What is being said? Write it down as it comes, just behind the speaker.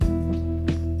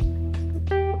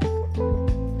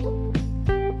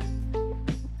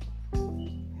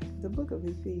book of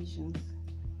Ephesians,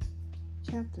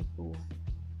 chapter 4.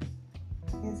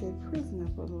 As a prisoner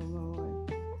for the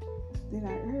Lord, then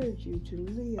I urge you to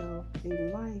live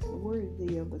a life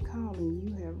worthy of the calling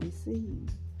you have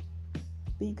received.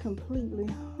 Be completely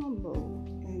humble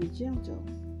and gentle.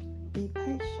 Be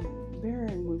patient,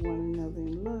 bearing with one another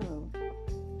in love.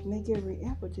 Make every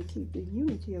effort to keep the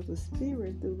unity of the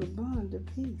Spirit through the bond of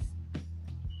peace.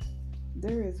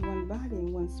 There is one body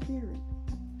and one Spirit,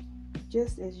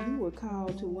 just as you were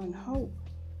called to one hope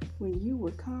when you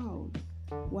were called,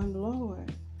 one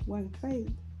Lord, one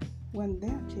faith, one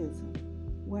baptism,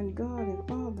 one God and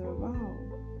Father of all,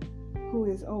 who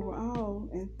is over all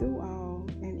and through all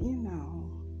and in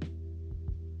all.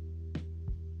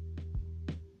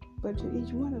 But to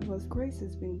each one of us, grace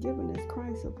has been given as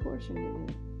Christ apportioned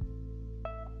it.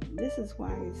 This is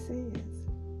why it says,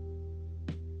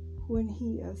 when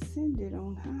he ascended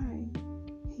on high,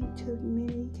 he took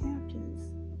many captives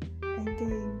and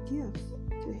gave gifts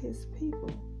to his people.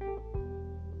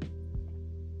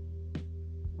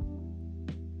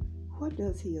 What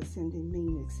does he ascended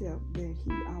mean except that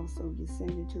he also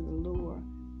descended to the lower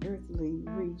earthly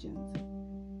regions?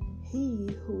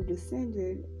 He who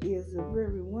descended is the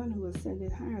very one who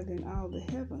ascended higher than all the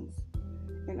heavens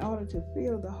in order to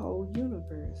fill the whole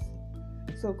universe.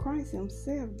 So Christ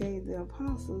himself gave the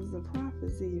apostles, the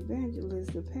prophets, the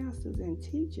evangelists, the pastors, and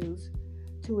teachers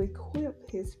to equip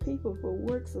his people for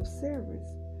works of service,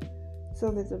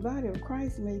 so that the body of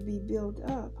Christ may be built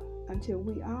up until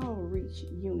we all reach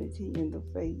unity in the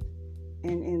faith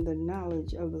and in the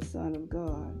knowledge of the Son of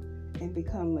God and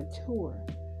become mature,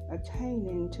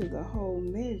 attaining to the whole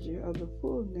measure of the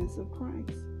fullness of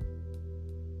Christ.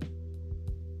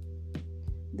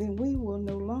 Then we will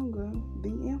no longer be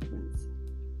infants,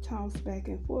 tossed back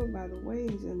and forth by the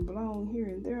waves and blown here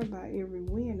and there by every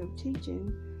wind of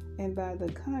teaching and by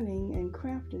the cunning and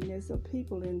craftiness of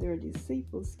people in their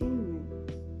deceitful scheming.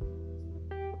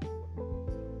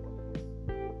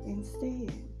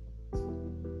 Instead,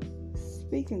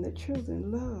 speaking the truth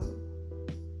in love,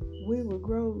 we will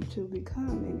grow to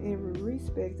become in every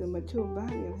respect the mature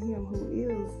body of him who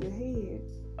is the head,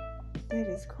 that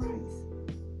is Christ.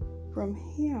 From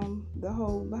him, the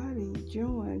whole body,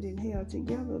 joined and held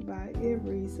together by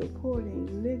every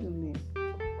supporting ligament,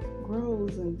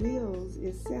 grows and builds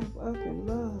itself up in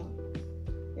love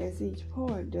as each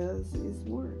part does its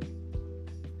work.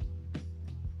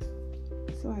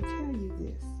 So I tell you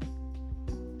this,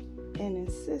 and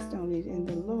insist on it in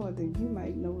the Lord, that you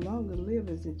might no longer live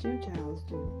as the Gentiles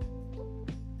do,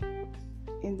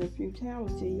 in the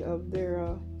futility of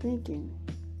their thinking.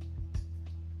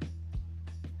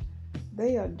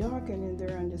 They are darkened in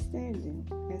their understanding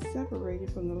and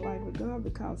separated from the life of God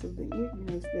because of the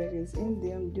ignorance that is in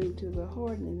them due to the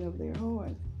hardening of their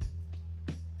hearts.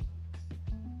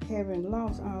 Having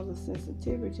lost all the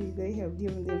sensitivity, they have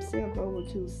given themselves over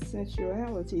to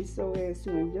sensuality so as to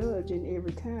indulge in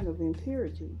every kind of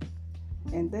impurity,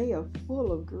 and they are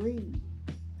full of greed.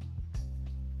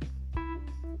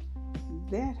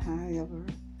 That, however,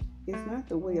 is not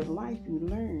the way of life you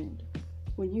learned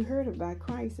when you heard about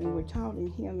Christ and were taught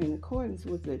in him in accordance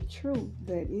with the truth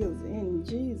that is in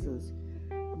Jesus.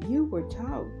 You were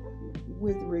taught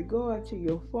with regard to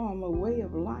your former way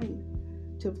of life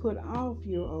to put off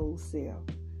your old self,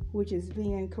 which is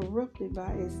being corrupted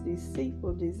by its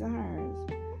deceitful desires,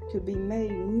 to be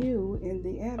made new in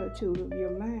the attitude of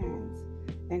your minds,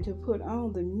 and to put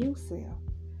on the new self,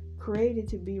 created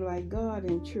to be like God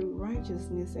in true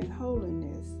righteousness and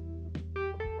holiness.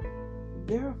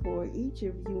 Therefore, each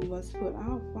of you must put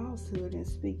off falsehood and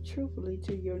speak truthfully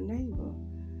to your neighbor,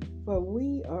 for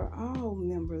we are all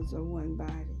members of one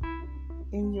body.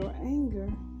 In your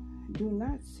anger, do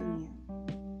not sin.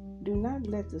 Do not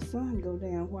let the sun go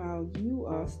down while you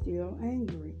are still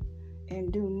angry,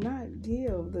 and do not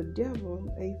give the devil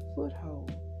a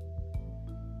foothold.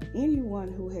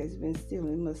 Anyone who has been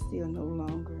stealing must steal no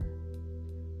longer,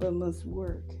 but must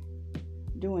work,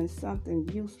 doing something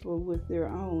useful with their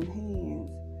own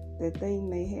hands, that they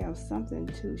may have something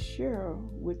to share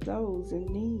with those in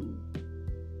need.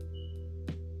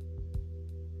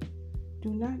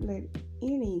 Do not let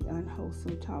any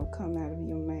unwholesome talk come out of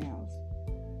your mouths,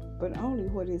 but only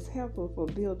what is helpful for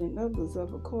building others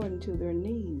up according to their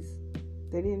needs,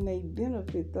 that it may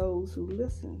benefit those who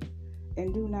listen.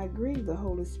 And do not grieve the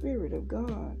Holy Spirit of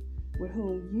God, with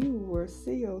whom you were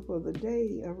sealed for the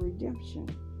day of redemption.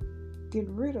 Get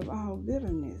rid of all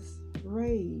bitterness,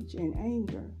 rage, and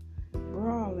anger,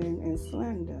 brawling and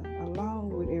slander, along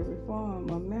with every form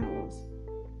of malice.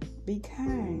 Be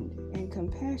kind and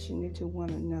compassionate to one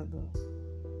another,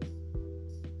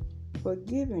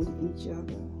 forgiving each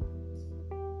other,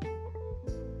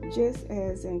 just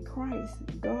as in Christ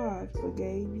God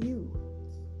forgave you.